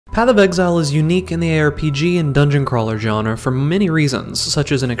Path of Exile is unique in the ARPG and dungeon crawler genre for many reasons,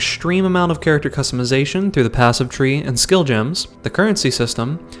 such as an extreme amount of character customization through the passive tree and skill gems, the currency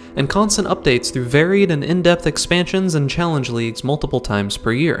system, and constant updates through varied and in-depth expansions and challenge leagues multiple times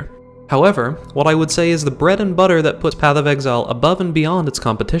per year. However, what I would say is the bread and butter that puts Path of Exile above and beyond its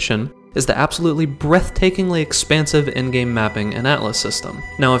competition is the absolutely breathtakingly expansive in-game mapping and Atlas system.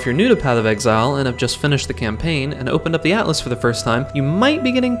 Now, if you're new to Path of Exile and have just finished the campaign and opened up the Atlas for the first time, you might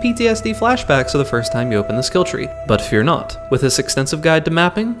be getting PTSD flashbacks of the first time you open the skill tree. But fear not. With this extensive guide to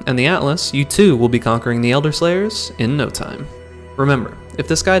mapping and the Atlas, you too will be conquering the ElderSlayers in no time. Remember, if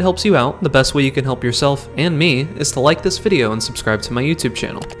this guide helps you out, the best way you can help yourself and me is to like this video and subscribe to my YouTube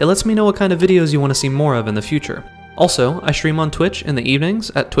channel. It lets me know what kind of videos you want to see more of in the future. Also, I stream on Twitch in the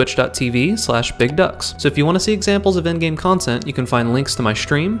evenings at twitch.tv/bigducks, so if you want to see examples of in-game content, you can find links to my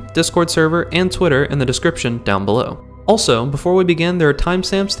stream, Discord server, and Twitter in the description down below. Also, before we begin, there are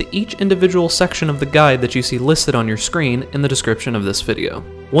timestamps to each individual section of the guide that you see listed on your screen in the description of this video.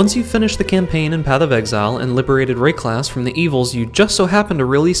 Once you've finished the campaign in Path of Exile and liberated Rayclass from the evils you just so happened to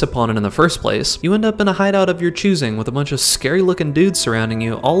release upon it in the first place, you end up in a hideout of your choosing with a bunch of scary looking dudes surrounding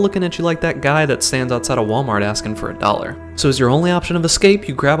you, all looking at you like that guy that stands outside of Walmart asking for $1. So as your only option of escape,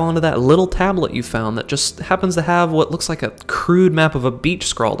 you grab onto that little tablet you found that just happens to have what looks like a crude map of a beach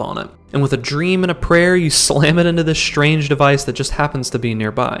scrawled on it. And with a dream and a prayer, you slam it into this strange device that just happens to be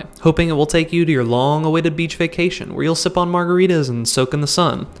nearby, hoping it will take you to your long-awaited beach vacation where you'll sip on margaritas and soak in the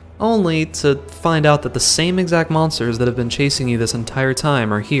sun, only to find out that the same exact monsters that have been chasing you this entire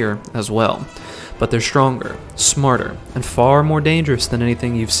time are here as well. But they're stronger, smarter, and far more dangerous than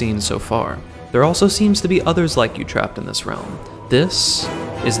anything you've seen so far. There also seems to be others like you trapped in this realm. This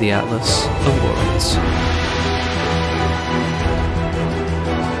is the Atlas of Worlds.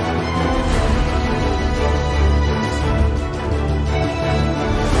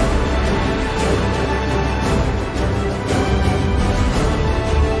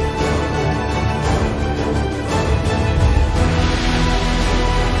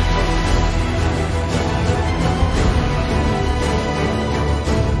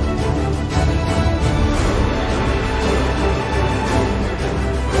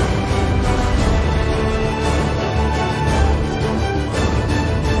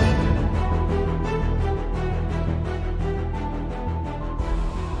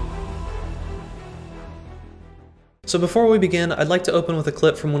 So before we begin, I'd like to open with a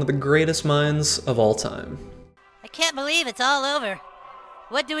clip from one of the greatest minds of all time. I can't believe it's all over.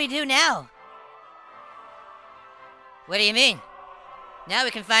 What do we do now? What do you mean? Now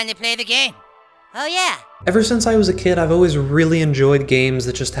we can finally play the game. Oh yeah. Ever since I was a kid, I've always really enjoyed games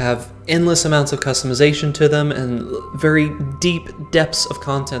that just have endless amounts of customization to them and very deep depths of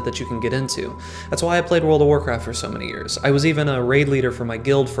content that you can get into. That's why I played World of Warcraft for so many years. I was even a raid leader for my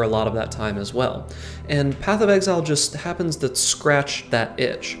guild for a lot of that time as well. And Path of Exile just happens to scratch that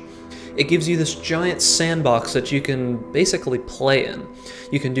itch. It gives you this giant sandbox that you can basically play in.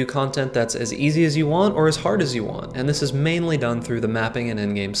 You can do content that's as easy as you want or as hard as you want, and this is mainly done through the mapping and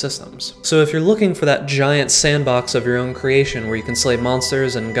in-game systems. So if you're looking for that giant sandbox of your own creation where you can slay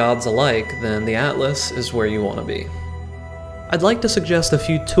monsters and gods alike, then the Atlas is where you want to be. I'd like to suggest a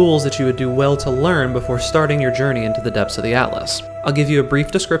few tools that you would do well to learn before starting your journey into the depths of the Atlas. I'll give you a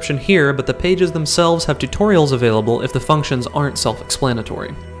brief description here, but the pages themselves have tutorials available if the functions aren't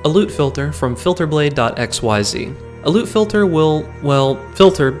self-explanatory. A loot filter from filterblade.xyz. A loot filter will, well,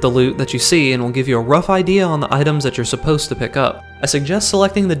 filter the loot that you see and will give you a rough idea on the items that you're supposed to pick up. I suggest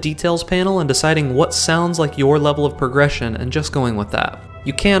selecting the details panel and deciding what sounds like your level of progression and just going with that.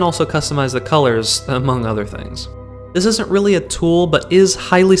 You can also customize the colors, among other things. This isn't really a tool, but is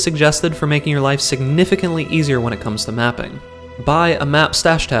highly suggested for making your life significantly easier when it comes to mapping. Buy a map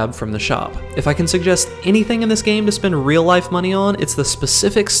stash tab from the shop. If I can suggest anything in this game to spend real-life money on, it's the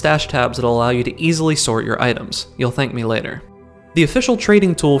specific stash tabs that allow you to easily sort your items. You'll thank me later. The official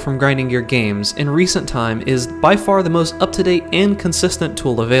trading tool from Grinding Gear Games in recent time is by far the most up-to-date and consistent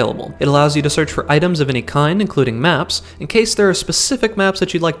tool available. It allows you to search for items of any kind, including maps, in case there are specific maps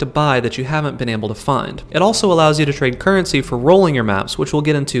that you'd like to buy that you haven't been able to find. It also allows you to trade currency for rolling your maps, which we'll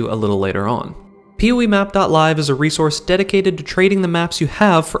get into a little later on. PoEmap.live is a resource dedicated to trading the maps you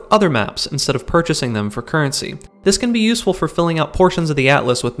have for other maps instead of purchasing them for currency. This can be useful for filling out portions of the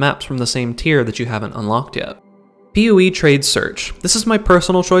Atlas with maps from the same tier that you haven't unlocked yet. PoE Trade Search. This is my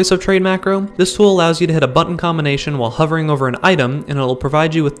personal choice of trade macro. This tool allows you to hit a button combination while hovering over an item, and it'll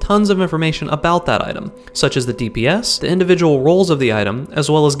provide you with tons of information about that item, such as the DPS, the individual roles of the item, as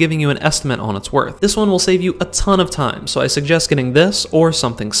well as giving you an estimate on its worth. This one will save you a ton of time, so I suggest getting this or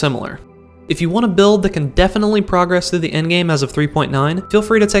something similar. If you want a build that can definitely progress through the endgame as of 3.9, feel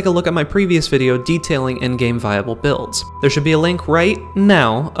free to take a look at my previous video detailing endgame viable builds. There should be a link right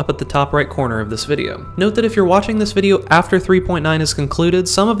now up at the top right corner of this video. Note that if you're watching this video after 3.9 is concluded,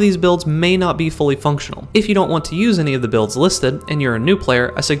 some of these builds may not be fully functional. If you don't want to use any of the builds listed, and you're a new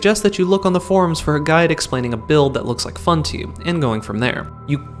player, I suggest that you look on the forums for a guide explaining a build that looks like fun to you, and going from there.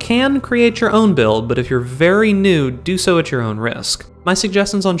 You can create your own build, but if you're very new, do so at your own risk. My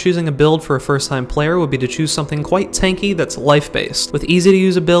suggestions on choosing a build for a first-time player would be to choose something quite tanky that's life-based, with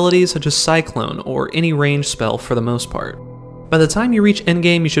easy-to-use abilities such as Cyclone or any ranged spell for the most part. By the time you reach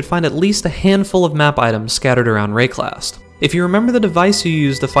endgame, you should find at least a handful of map items scattered around Rayclast. If you remember the device you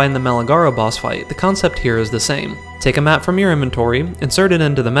used to fight in the Malagaro boss fight, the concept here is the same. Take a map from your inventory, insert it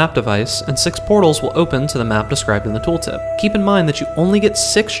into the map device, and 6 portals will open to the map described in the tooltip. Keep in mind that you only get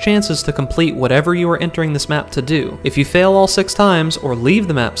 6 chances to complete whatever you are entering this map to do. If you fail all 6 times, or leave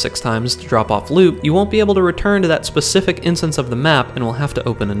the map 6 times to drop off loot, you won't be able to return to that specific instance of the map and will have to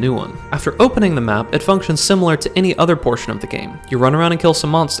open a new one. After opening the map, it functions similar to any other portion of the game. You run around and kill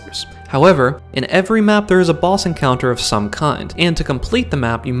some monsters. However, in every map there is a boss encounter of some kind, and to complete the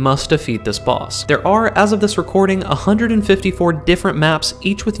map you must defeat this boss. There are, as of this recording, 154 different maps,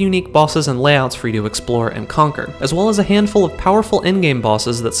 each with unique bosses and layouts for you to explore and conquer, as well as a handful of powerful endgame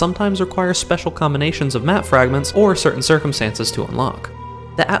bosses that sometimes require special combinations of map fragments or certain circumstances to unlock.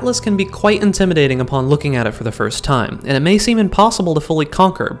 The Atlas can be quite intimidating upon looking at it for the first time, and it may seem impossible to fully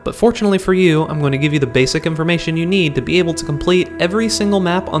conquer, but fortunately for you, I'm going to give you the basic information you need to be able to complete every single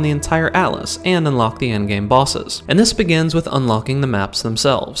map on the entire Atlas and unlock the endgame bosses. And this begins with unlocking the maps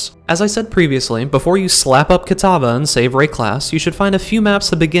themselves. As I said previously, before you slap up Kitava and save Rayclast, you should find a few maps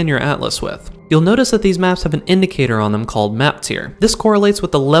to begin your Atlas with. You'll notice that these maps have an indicator on them called map tier. This correlates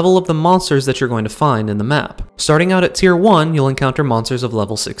with the level of the monsters that you're going to find in the map. Starting out at tier 1, you'll encounter monsters of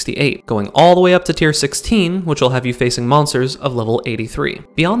level 68, going all the way up to tier 16, which will have you facing monsters of level 83.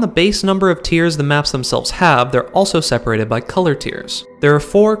 Beyond the base number of tiers the maps themselves have, they're also separated by color tiers. There are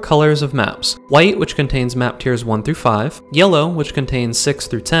 4 colors of maps: white, which contains map tiers 1 through 5, yellow, which contains 6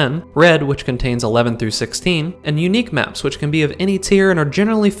 through 10, red, which contains 11 through 16, and unique maps, which can be of any tier and are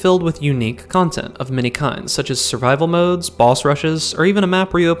generally filled with unique content of many kinds, such as survival modes, boss rushes, or even a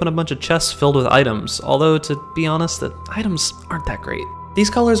map where you open a bunch of chests filled with items, although to be honest, the items aren't that great. These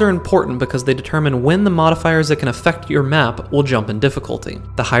colors are important because they determine when the modifiers that can affect your map will jump in difficulty.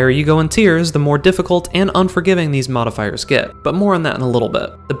 The higher you go in tiers, the more difficult and unforgiving these modifiers get, but more on that in a little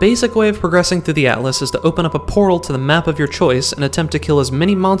bit. The basic way of progressing through the Atlas is to open up a portal to the map of your choice and attempt to kill as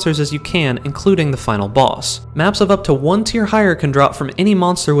many monsters as you can, including the final boss. Maps of up to 1 tier higher can drop from any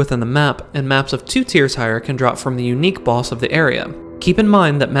monster within the map, and maps of 2 tiers higher can drop from the unique boss of the area. Keep in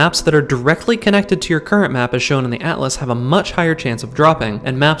mind that maps that are directly connected to your current map as shown in the Atlas have a much higher chance of dropping,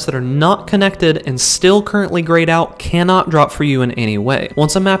 and maps that are not connected and still currently grayed out cannot drop for you in any way.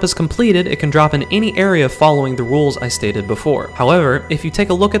 Once a map is completed, it can drop in any area following the rules I stated before. However, if you take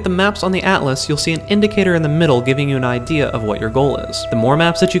a look at the maps on the Atlas, you'll see an indicator in the middle giving you an idea of what your goal is. The more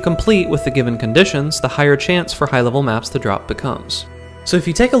maps that you complete with the given conditions, the higher chance for high-level maps to drop becomes. So if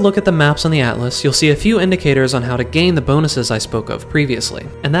you take a look at the maps on the Atlas, you'll see a few indicators on how to gain the bonuses I spoke of previously,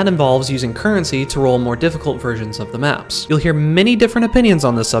 and that involves using currency to roll more difficult versions of the maps. You'll hear many different opinions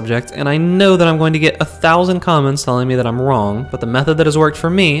on this subject, and I know that I'm going to get 1,000 comments telling me that I'm wrong, but the method that has worked for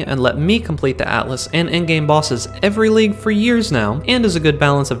me and let me complete the Atlas and endgame bosses every league for years now, and is a good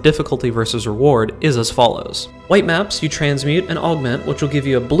balance of difficulty versus reward, is as follows. White maps, you transmute and augment, which will give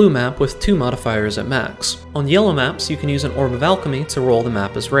you a blue map with 2 modifiers at max. On yellow maps, you can use an Orb of Alchemy to roll the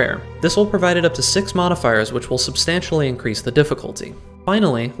map as rare. This will provide it up to 6 modifiers, which will substantially increase the difficulty.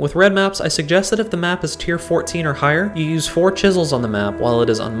 Finally, with red maps, I suggest that if the map is tier 14 or higher, you use 4 chisels on the map while it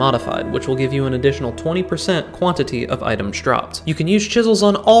is unmodified, which will give you an additional 20% quantity of items dropped. You can use chisels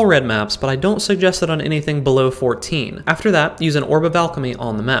on all red maps, but I don't suggest it on anything below 14. After that, use an Orb of Alchemy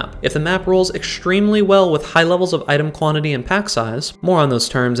on the map. If the map rolls extremely well with high levels of item quantity and pack size, more on those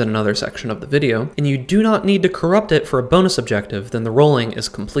terms in another section of the video, and you do not need to corrupt it for a bonus objective, then the rolling is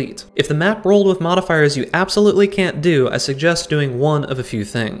complete. If the map rolled with modifiers you absolutely can't do, I suggest doing one of a few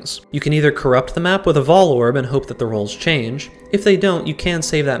things. You can either corrupt the map with a Vol Orb and hope that the rolls change. If they don't, you can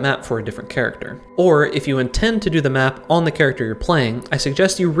save that map for a different character. Or, if you intend to do the map on the character you're playing, I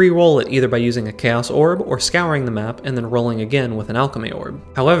suggest you re-roll it either by using a Chaos Orb or scouring the map and then rolling again with an Alchemy Orb.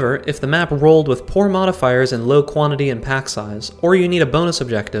 However, if the map rolled with poor modifiers and low quantity and pack size, or you need a bonus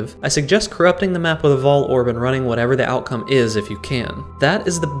objective, I suggest corrupting the map with a Vol Orb and running whatever the outcome is if you can. That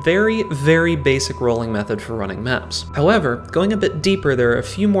is the very, very basic rolling method for running maps. However, going a bit deeper cheaper, there are a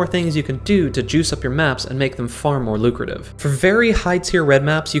few more things you can do to juice up your maps and make them far more lucrative. For very high tier red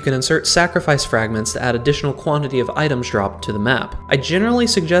maps, you can insert sacrifice fragments to add additional quantity of items dropped to the map. I generally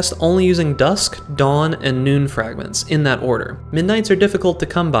suggest only using dusk, dawn, and noon fragments, in that order. Midnights are difficult to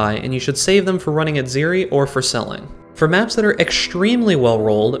come by, and you should save them for running at Ziri or for selling. For maps that are extremely well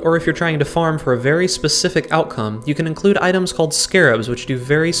rolled, or if you're trying to farm for a very specific outcome, you can include items called scarabs which do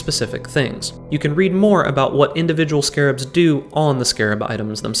very specific things. You can read more about what individual scarabs do on the scarab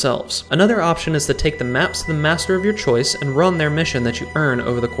items themselves. Another option is to take the maps to the master of your choice and run their mission that you earn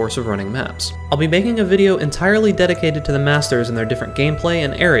over the course of running maps. I'll be making a video entirely dedicated to the masters and their different gameplay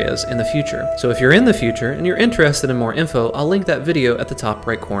and areas in the future, so if you're in the future and you're interested in more info, I'll link that video at the top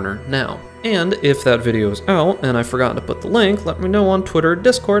right corner now. And if that video is out and I've forgotten to put the link, let me know on Twitter or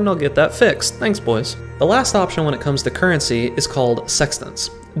Discord and I'll get that fixed. Thanks, boys. The last option when it comes to currency is called sextants.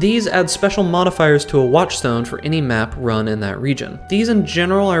 These add special modifiers to a watchstone for any map run in that region. These in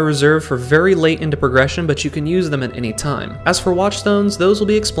general are reserved for very late into progression, but you can use them at any time. As for watchstones, those will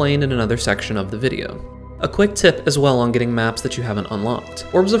be explained in another section of the video. A quick tip as well on getting maps that you haven't unlocked.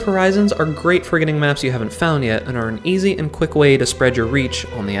 Orbs of Horizons are great for getting maps you haven't found yet and are an easy and quick way to spread your reach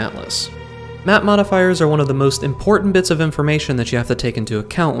on the Atlas. Map modifiers are one of the most important bits of information that you have to take into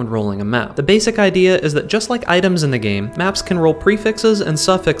account when rolling a map. The basic idea is that just like items in the game, maps can roll prefixes and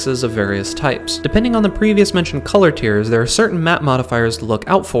suffixes of various types. Depending on the previous mentioned color tiers, there are certain map modifiers to look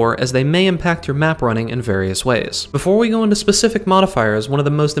out for as they may impact your map running in various ways. Before we go into specific modifiers, one of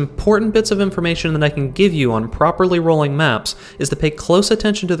the most important bits of information that I can give you on properly rolling maps is to pay close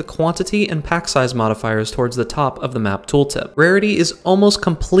attention to the quantity and pack size modifiers towards the top of the map tooltip. Rarity is almost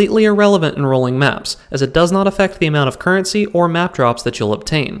completely irrelevant in rolling maps, as it does not affect the amount of currency or map drops that you'll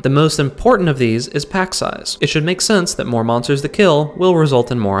obtain. The most important of these is pack size. It should make sense that more monsters to kill will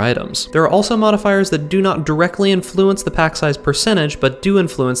result in more items. There are also modifiers that do not directly influence the pack size percentage, but do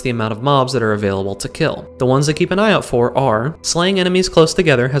influence the amount of mobs that are available to kill. The ones to keep an eye out for are: slaying enemies close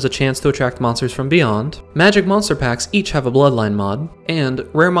together has a chance to attract monsters from beyond, magic monster packs each have a bloodline mod, and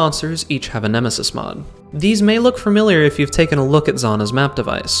rare monsters each have a nemesis mod. These may look familiar if you've taken a look at Zana's map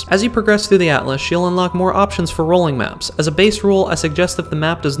device. As you progress through the Atlas, she'll unlock more options for rolling maps. As a base rule, I suggest if the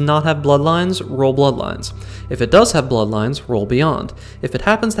map does not have bloodlines, roll bloodlines. If it does have bloodlines, roll beyond. If it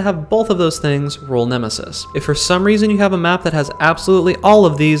happens to have both of those things, roll nemesis. If for some reason you have a map that has absolutely all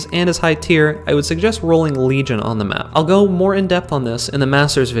of these and is high tier, I would suggest rolling Legion on the map. I'll go more in depth on this in the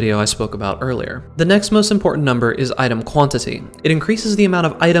Masters video I spoke about earlier. The next most important number is item quantity. It increases the amount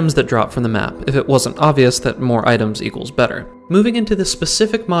of items that drop from the map, if it wasn't obvious that more items equals better. Moving into the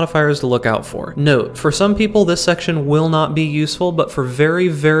specific modifiers to look out for. Note, for some people this section will not be useful, but for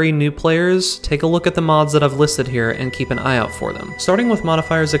very new players, take a look at the mods that I've listed here and keep an eye out for them. Starting with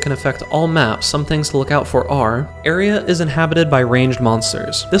modifiers that can affect all maps, some things to look out for are: area is inhabited by ranged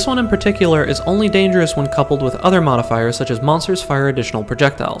monsters. This one in particular is only dangerous when coupled with other modifiers such as monsters fire additional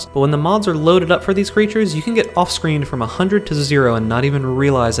projectiles, but when the mods are loaded up for these creatures, you can get off-screen from 100 to 0 and not even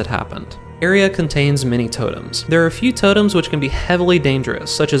realize it happened. Area contains many totems. There are a few totems which can be heavily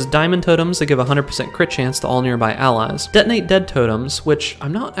dangerous, such as diamond totems that give a 100% crit chance to all nearby allies, detonate dead totems, which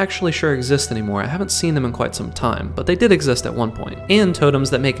I'm not actually sure exist anymore, I haven't seen them in quite some time, but they did exist at one point, and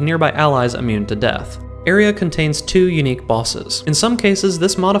totems that make nearby allies immune to death. Area contains 2 unique bosses. In some cases,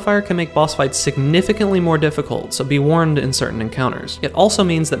 this modifier can make boss fights significantly more difficult, so be warned in certain encounters. It also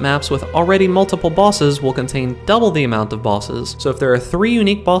means that maps with already multiple bosses will contain double the amount of bosses, so if there are 3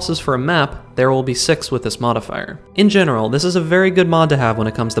 unique bosses for a map, there will be 6 with this modifier. In general, this is a very good mod to have when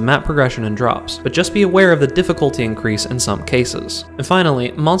it comes to map progression and drops, but just be aware of the difficulty increase in some cases. And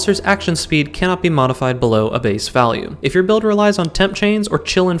finally, monsters' action speed cannot be modified below a base value. If your build relies on temp chains or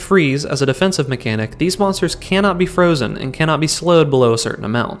chill and freeze as a defensive mechanic, these monsters cannot be frozen and cannot be slowed below a certain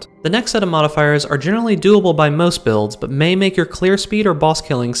amount. The next set of modifiers are generally doable by most builds, but may make your clear speed or boss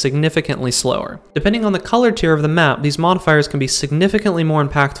killing significantly slower. Depending on the color tier of the map, these modifiers can be significantly more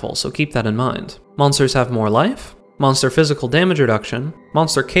impactful, so keep that in mind. Monsters have more life, monster physical damage reduction,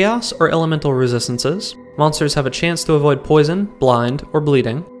 monster chaos or elemental resistances, monsters have a chance to avoid poison, blind, or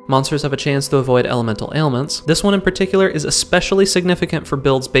bleeding, monsters have a chance to avoid elemental ailments. This one in particular is especially significant for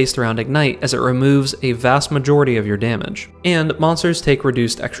builds based around Ignite, as it removes a vast majority of your damage. And monsters take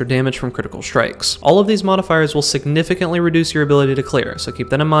reduced extra damage from critical strikes. All of these modifiers will significantly reduce your ability to clear, so keep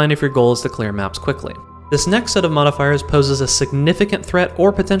that in mind if your goal is to clear maps quickly. This next set of modifiers poses a significant threat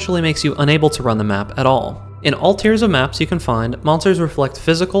or potentially makes you unable to run the map at all. In all tiers of maps you can find, monsters reflect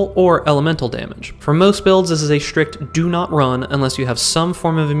physical or elemental damage. For most builds, this is a strict do not run unless you have some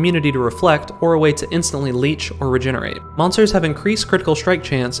form of immunity to reflect or a way to instantly leech or regenerate. Monsters have increased critical strike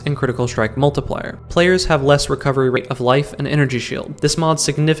chance and critical strike multiplier. Players have less recovery rate of life and energy shield. This mod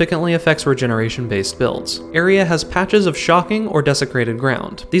significantly affects regeneration based builds. Area has patches of shocking or desecrated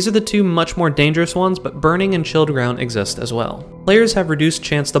ground. These are the two much more dangerous ones, but burning and chilled ground exist as well. Players have reduced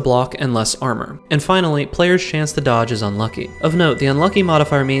chance to block and less armor. And finally, players' chance to dodge is unlucky. Of note, the unlucky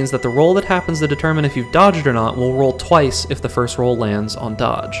modifier means that the roll that happens to determine if you've dodged or not will roll twice if the first roll lands on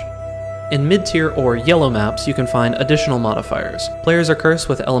dodge. In mid-tier or yellow maps, you can find additional modifiers. Players are cursed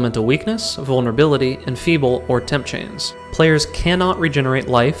with elemental weakness, vulnerability, and feeble or temp chains. Players cannot regenerate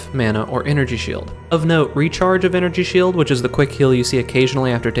life, mana, or energy shield. Of note, recharge of energy shield, which is the quick heal you see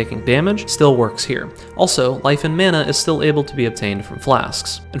occasionally after taking damage, still works here. Also, life and mana is still able to be obtained from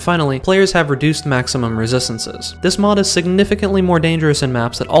flasks. And finally, players have reduced maximum resistances. This mod is significantly more dangerous in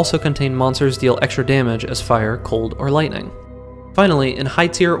maps that also contain monsters deal extra damage as fire, cold, or lightning. Finally, in high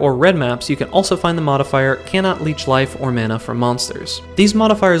tier or red maps, you can also find the modifier cannot leech life or mana from monsters. These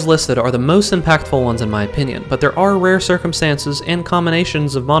modifiers listed are the most impactful ones in my opinion, but there are rare circumstances and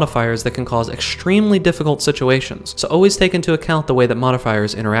combinations of modifiers that can cause extremely difficult situations, so always take into account the way that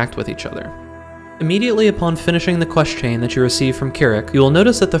modifiers interact with each other. Immediately upon finishing the quest chain that you receive from Kirik, you will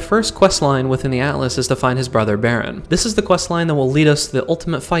notice that the first quest line within the Atlas is to find his brother Baron. This is the quest line that will lead us to the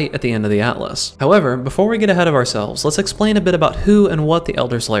ultimate fight at the end of the Atlas. However, before we get ahead of ourselves, let's explain a bit about who and what the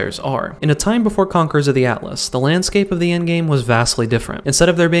ElderSlayers are. In a time before Conquerors of the Atlas, the landscape of the endgame was vastly different. Instead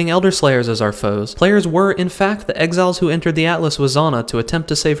of there being ElderSlayers as our foes, players were in fact the exiles who entered the Atlas with Zana to attempt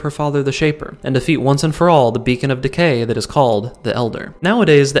to save her father the Shaper, and defeat once and for all the beacon of decay that is called the Elder.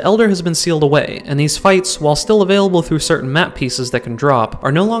 Nowadays, the Elder has been sealed away, and these fights, while still available through certain map pieces that can drop,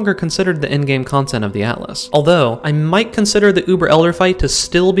 are no longer considered the endgame content of the Atlas. Although, I might consider the Uber Elder fight to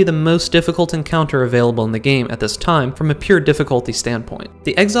still be the most difficult encounter available in the game at this time from a pure difficulty standpoint.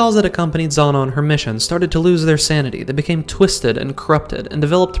 The exiles that accompanied Zana on her mission started to lose their sanity, they became twisted and corrupted, and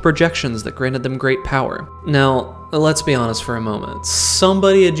developed projections that granted them great power. Now, let's be honest for a moment.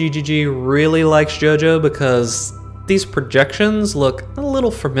 Somebody at GGG really likes JoJo because these projections look a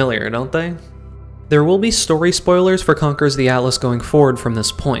little familiar, don't they? There will be story spoilers for Conquerors the Atlas going forward from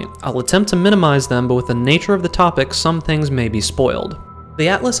this point. I'll attempt to minimize them, but with the nature of the topic, some things may be spoiled. The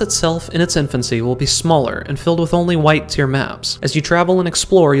Atlas itself, in its infancy, will be smaller and filled with only white tier maps. As you travel and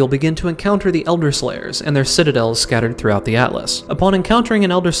explore, you'll begin to encounter the ElderSlayers and their citadels scattered throughout the Atlas. Upon encountering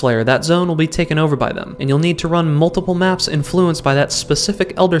an ElderSlayer, that zone will be taken over by them, and you'll need to run multiple maps influenced by that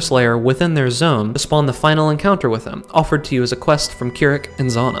specific ElderSlayer within their zone to spawn the final encounter with them, offered to you as a quest from Kirik and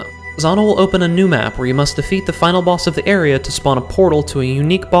Zana. Zana will open a new map where you must defeat the final boss of the area to spawn a portal to a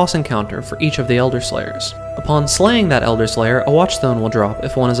unique boss encounter for each of the ElderSlayers. Upon slaying that ElderSlayer, a Watchstone will drop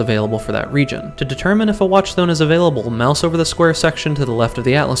if one is available for that region. To determine if a Watchstone is available, mouse over the square section to the left of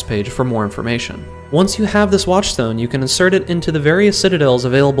the Atlas page for more information. Once you have this Watchstone, you can insert it into the various citadels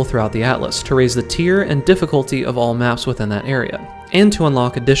available throughout the Atlas to raise the tier and difficulty of all maps within that area, and to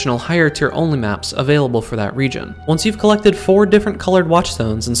unlock additional higher tier only maps available for that region. Once you've collected 4 different colored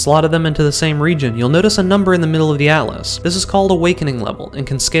Watchstones and slotted them into the same region, you'll notice a number in the middle of the Atlas. This is called Awakening level and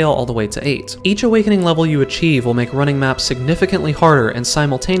can scale all the way to 8. Each Awakening level you achieve will make running maps significantly harder and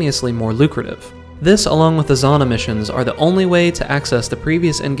simultaneously more lucrative. This, along with the Zana missions, are the only way to access the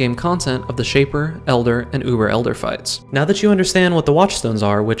previous endgame content of the Shaper, Elder, and Uber Elder fights. Now that you understand what the Watchstones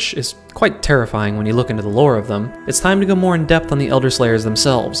are, which is quite terrifying when you look into the lore of them, it's time to go more in depth on the ElderSlayers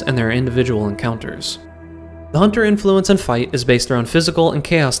themselves and their individual encounters. The Hunter influence in fight is based around physical and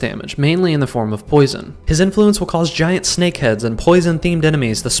chaos damage, mainly in the form of poison. His influence will cause giant snakeheads and poison-themed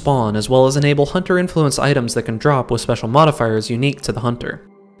enemies to spawn, as well as enable Hunter influence items that can drop with special modifiers unique to the Hunter.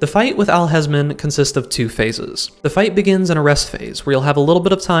 The fight with Alhazmin consists of 2 phases. The fight begins in a rest phase, where you'll have a little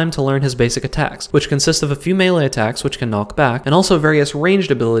bit of time to learn his basic attacks, which consist of a few melee attacks which can knock back, and also various ranged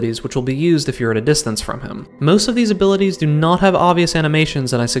abilities which will be used if you're at a distance from him. Most of these abilities do not have obvious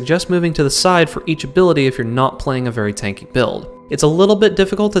animations, and I suggest moving to the side for each ability if you're not playing a very tanky build. It's a little bit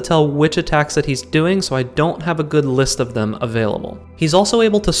difficult to tell which attacks that he's doing, so I don't have a good list of them available. He's also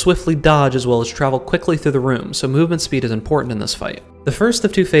able to swiftly dodge as well as travel quickly through the room, so movement speed is important in this fight. The first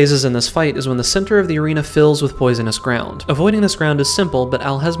of 2 phases in this fight is when the center of the arena fills with poisonous ground. Avoiding this ground is simple, but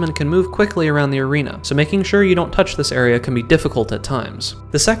Alhazmin can move quickly around the arena, so making sure you don't touch this area can be difficult at times.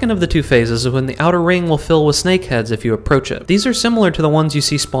 The second of the 2 phases is when the outer ring will fill with snakeheads if you approach it. These are similar to the ones you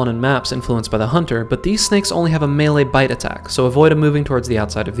see spawn in maps influenced by the Hunter, but these snakes only have a melee bite attack, so avoiding devoid of moving towards the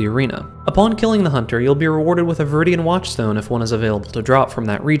outside of the arena. Upon killing the hunter, you'll be rewarded with a Viridian Watchstone if one is available to drop from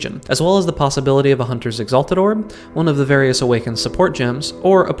that region, as well as the possibility of a Hunter's Exalted Orb, one of the various Awakened support gems,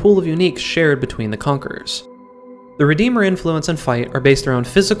 or a pool of uniques shared between the Conquerors. The Redeemer influence and fight are based around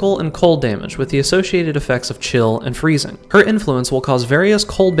physical and cold damage with the associated effects of chill and freezing. Her influence will cause various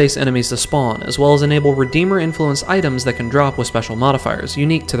cold-based enemies to spawn, as well as enable Redeemer influence items that can drop with special modifiers,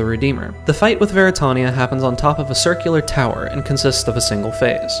 unique to the Redeemer. The fight with Veritania happens on top of a circular tower and consists of a single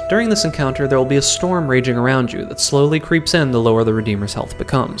phase. During this encounter, there will be a storm raging around you that slowly creeps in the lower the Redeemer's health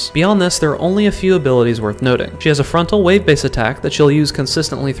becomes. Beyond this, there are only a few abilities worth noting. She has a frontal wave-based attack that she'll use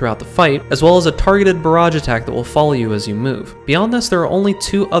consistently throughout the fight, as well as a targeted barrage attack that will follow you as you move. Beyond this, there are only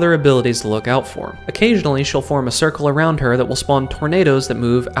 2 other abilities to look out for. Occasionally, she'll form a circle around her that will spawn tornadoes that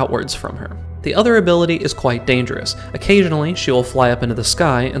move outwards from her. The other ability is quite dangerous. Occasionally, she will fly up into the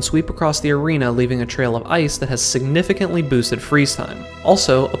sky and sweep across the arena, leaving a trail of ice that has significantly boosted freeze time.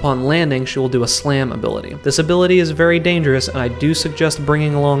 Also, upon landing, she will do a slam ability. This ability is very dangerous, and I do suggest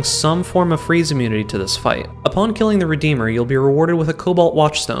bringing along some form of freeze immunity to this fight. Upon killing the Redeemer, you'll be rewarded with a Cobalt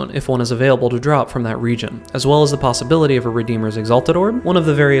Watchstone if one is available to drop from that region, as well as the possibility of a Redeemer's Exalted Orb, one of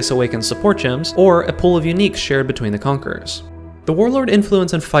the various Awakened support gems, or a pool of uniques shared between the Conquerors. The Warlord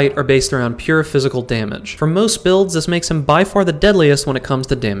influence and fight are based around pure physical damage. For most builds, this makes him by far the deadliest when it comes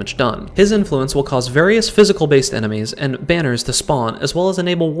to damage done. His influence will cause various physical-based enemies and banners to spawn, as well as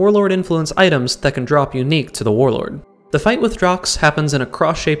enable Warlord influence items that can drop unique to the Warlord. The fight with Drox happens in a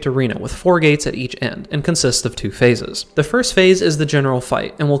cross-shaped arena with 4 gates at each end and consists of 2 phases. The first phase is the general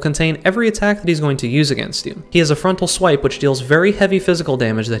fight and will contain every attack that he's going to use against you. He has a frontal swipe which deals very heavy physical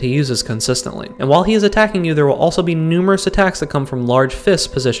damage that he uses consistently, and while he is attacking you, there will also be numerous attacks that come from large fists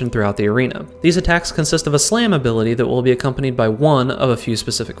positioned throughout the arena. These attacks consist of a slam ability that will be accompanied by one of a few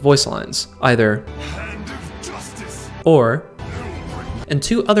specific voice lines, either Hand of Justice or, and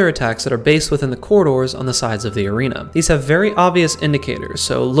 2 other attacks that are based within the corridors on the sides of the arena. These have very obvious indicators,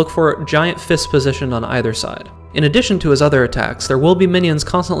 so look for giant fists positioned on either side. In addition to his other attacks, there will be minions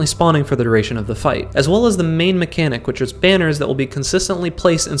constantly spawning for the duration of the fight, as well as the main mechanic, which is banners that will be consistently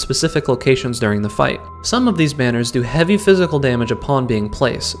placed in specific locations during the fight. Some of these banners do heavy physical damage upon being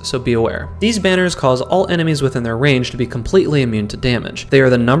placed, so be aware. These banners cause all enemies within their range to be completely immune to damage. They are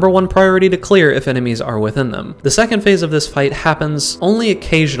the #1 priority to clear if enemies are within them. The second phase of this fight happens only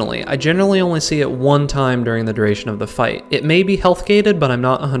occasionally. I generally only see it 1 time during the duration of the fight. It may be health gated, but I'm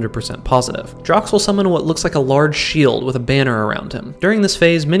not 100% positive. Drox will summon what looks like a large shield with a banner around him. During this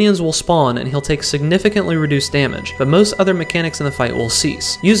phase, minions will spawn and he'll take significantly reduced damage, but most other mechanics in the fight will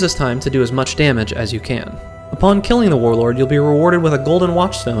cease. Use this time to do as much damage as you can. Upon killing the Warlord, you'll be rewarded with a Golden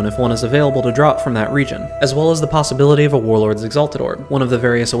Watchstone if one is available to drop from that region, as well as the possibility of a Warlord's Exalted Orb, one of the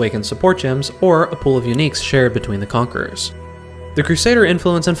various Awakened support gems, or a pool of uniques shared between the Conquerors. The Crusader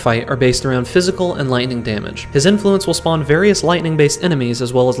influence and fight are based around physical and lightning damage. His influence will spawn various lightning-based enemies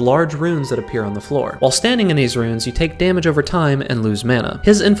as well as large runes that appear on the floor. While standing in these runes, you take damage over time and lose mana.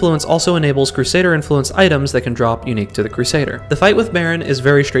 His influence also enables Crusader influence items that can drop unique to the Crusader. The fight with Baron is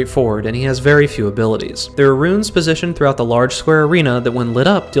very straightforward and he has very few abilities. There are runes positioned throughout the large square arena that when lit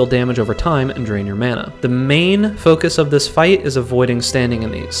up deal damage over time and drain your mana. The main focus of this fight is avoiding standing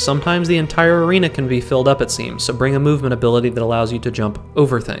in these. Sometimes the entire arena can be filled up it seems, so bring a movement ability that allows you to jump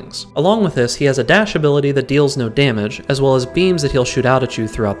over things. Along with this, he has a dash ability that deals no damage, as well as beams that he'll shoot out at you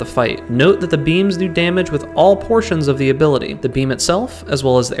throughout the fight. Note that the beams do damage with all portions of the ability, the beam itself, as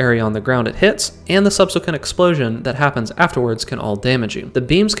well as the area on the ground it hits, and the subsequent explosion that happens afterwards can all damage you. The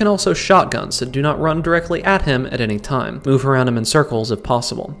beams can also shotgun, so do not run directly at him at any time. Move around him in circles if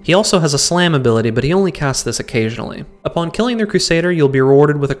possible. He also has a slam ability, but he only casts this occasionally. Upon killing the Crusader, you'll be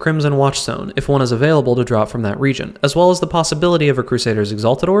rewarded with a Crimson Watchstone if one is available to drop from that region, as well as the possibility of a Crusader's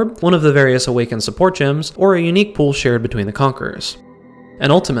Exalted Orb, one of the various Awakened support gems, or a unique pool shared between the Conquerors.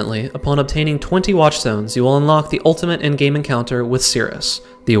 And ultimately, upon obtaining 20 Watchstones, you will unlock the ultimate endgame encounter with Sirus,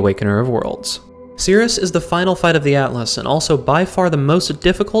 the Awakener of Worlds. Sirus is the final fight of the Atlas and also by far the most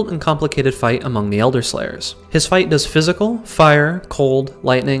difficult and complicated fight among the ElderSlayers. His fight does physical, fire, cold,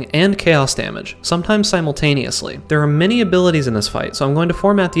 lightning, and chaos damage, sometimes simultaneously. There are many abilities in this fight, so I'm going to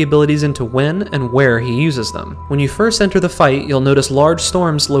format the abilities into when and where he uses them. When you first enter the fight, you'll notice large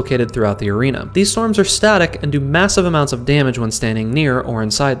storms located throughout the arena. These storms are static and do massive amounts of damage when standing near or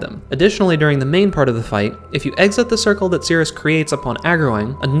inside them. Additionally, during the main part of the fight, if you exit the circle that Sirus creates upon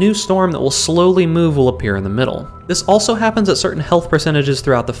aggroing, a new storm that will slowly move will appear in the middle. This also happens at certain health percentages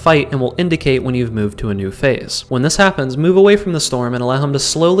throughout the fight and will indicate when you've moved to a new phase. When this happens, move away from the storm and allow him to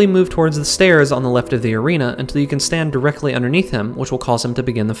slowly move towards the stairs on the left of the arena until you can stand directly underneath him, which will cause him to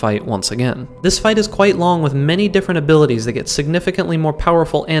begin the fight once again. This fight is quite long with many different abilities that get significantly more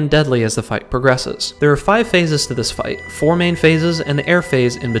powerful and deadly as the fight progresses. There are 5 phases to this fight, 4 main phases and the air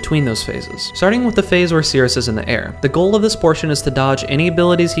phase in between those phases. Starting with the phase where Sirus is in the air, the goal of this portion is to dodge any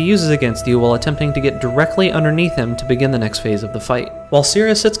abilities he uses against you while attempting to get directly underneath him to begin the next phase of the fight. While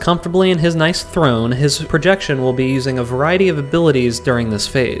Sirus sits comfortably in his nice throne, his projection will be using a variety of abilities during this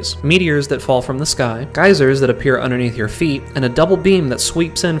phase. Meteors that fall from the sky, geysers that appear underneath your feet, and a double beam that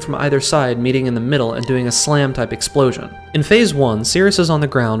sweeps in from either side, meeting in the middle and doing a slam type explosion. In phase 1, Sirus is on the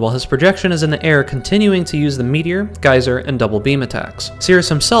ground while his projection is in the air, continuing to use the meteor, geyser, and double beam attacks. Sirus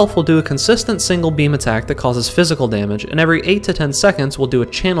himself will do a consistent single beam attack that causes physical damage, and every 8 to 10 seconds will do a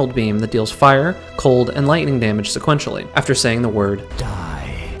channeled beam that deals fire, cold, and lightning damage sequentially, after saying the word die.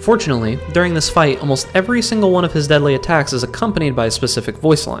 Fortunately, during this fight, almost every single one of his deadly attacks is accompanied by a specific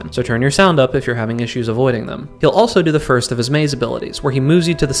voice line, so turn your sound up if you're having issues avoiding them. He'll also do the first of his maze abilities, where he moves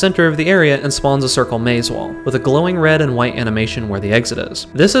you to the center of the area and spawns a circle maze wall, with a glowing red and white animation where the exit is.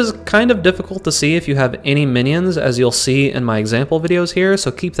 This is kind of difficult to see if you have any minions, as you'll see in my example videos here, so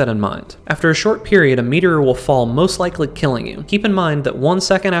keep that in mind. After a short period, a meteor will fall, most likely killing you. Keep in mind that 1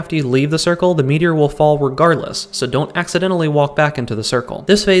 second after you leave the circle, the meteor will fall regardless, so don't accidentally walk back into the circle.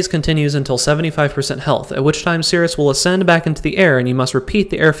 This phase continues until 75% health, at which time Sirus will ascend back into the air and you must repeat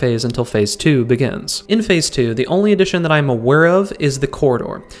the air phase until phase 2 begins. In phase 2, the only addition that I'm aware of is the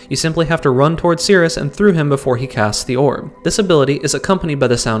corridor. You simply have to run towards Sirus and through him before he casts the orb. This ability is accompanied by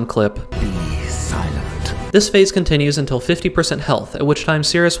the sound clip "Be silent." This phase continues until 50% health, at which time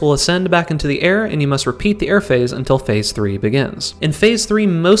Sirus will ascend back into the air and you must repeat the air phase until phase 3 begins. In phase 3,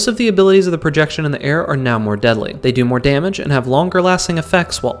 most of the abilities of the projection in the air are now more deadly. They do more damage and have longer lasting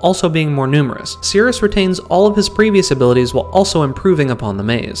effects while also being more numerous. Sirus retains all of his previous abilities while also improving upon the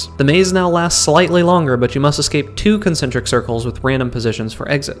maze. The maze now lasts slightly longer, but you must escape 2 concentric circles with random positions for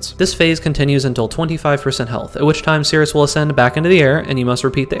exits. This phase continues until 25% health, at which time Sirus will ascend back into the air and you must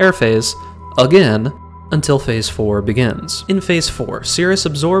repeat the air phase again until phase 4 begins. In phase 4, Sirus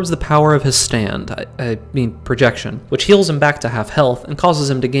absorbs the power of his stand, I mean projection, which heals him back to half health and causes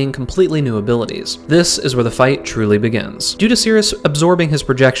him to gain completely new abilities. This is where the fight truly begins. Due to Sirus absorbing his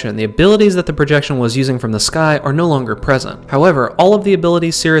projection, the abilities that the projection was using from the sky are no longer present. However, all of the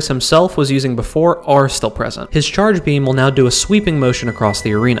abilities Sirus himself was using before are still present. His charge beam will now do a sweeping motion across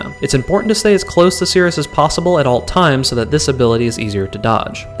the arena. It's important to stay as close to Sirus as possible at all times so that this ability is easier to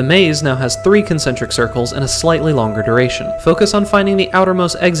dodge. The maze now has 3 concentric circles and a slightly longer duration. Focus on finding the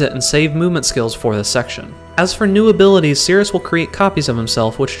outermost exit and save movement skills for this section. As for new abilities, Sirus will create copies of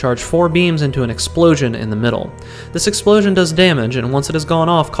himself which charge 4 beams into an explosion in the middle. This explosion does damage, and once it has gone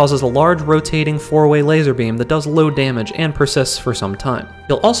off, causes a large rotating 4-way laser beam that does low damage and persists for some time.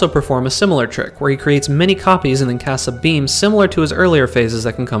 He'll also perform a similar trick, where he creates many copies and then casts a beam similar to his earlier phases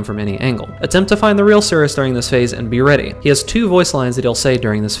that can come from any angle. Attempt to find the real Sirus during this phase and be ready. He has 2 voice lines that he'll say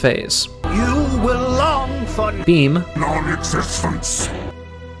during this phase. You will long for beam, non-existence.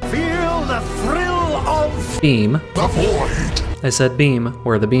 Feel the thrill of beam, the void. I said beam,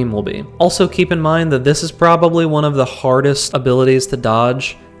 where the beam will be. Also keep in mind that this is probably one of the hardest abilities to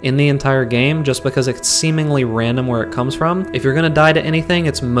dodge in the entire game, just because it's seemingly random where it comes from. If you're gonna die to anything,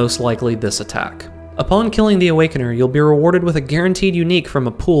 it's most likely this attack. Upon killing the Awakener, you'll be rewarded with a guaranteed unique from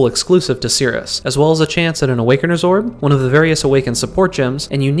a pool exclusive to Sirus, as well as a chance at an Awakener's Orb, one of the various Awakened support gems,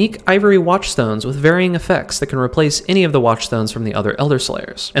 and unique ivory Watchstones with varying effects that can replace any of the Watchstones from the other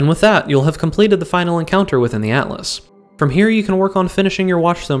ElderSlayers. And with that, you'll have completed the final encounter within the Atlas. From here, you can work on finishing your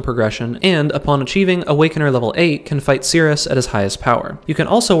Watchstone progression, and upon achieving Awakener level 8, can fight Sirus at his highest power. You can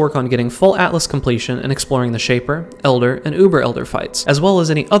also work on getting full Atlas completion and exploring the Shaper, Elder, and Uber Elder fights, as well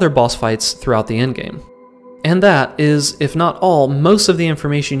as any other boss fights throughout the endgame. And that is, if not all, most of the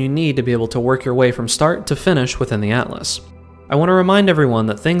information you need to be able to work your way from start to finish within the Atlas. I want to remind everyone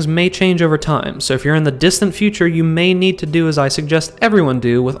that things may change over time, so if you're in the distant future, you may need to do as I suggest everyone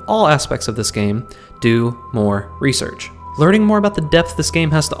do with all aspects of this game: do more research. Learning more about the depth this game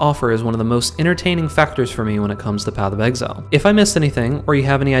has to offer is one of the most entertaining factors for me when it comes to Path of Exile. If I missed anything, or you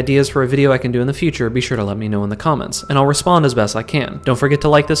have any ideas for a video I can do in the future, be sure to let me know in the comments, and I'll respond as best I can. Don't forget to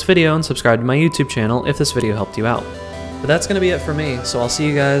like this video and subscribe to my YouTube channel if this video helped you out. But that's going to be it for me, so I'll see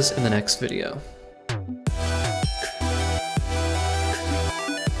you guys in the next video.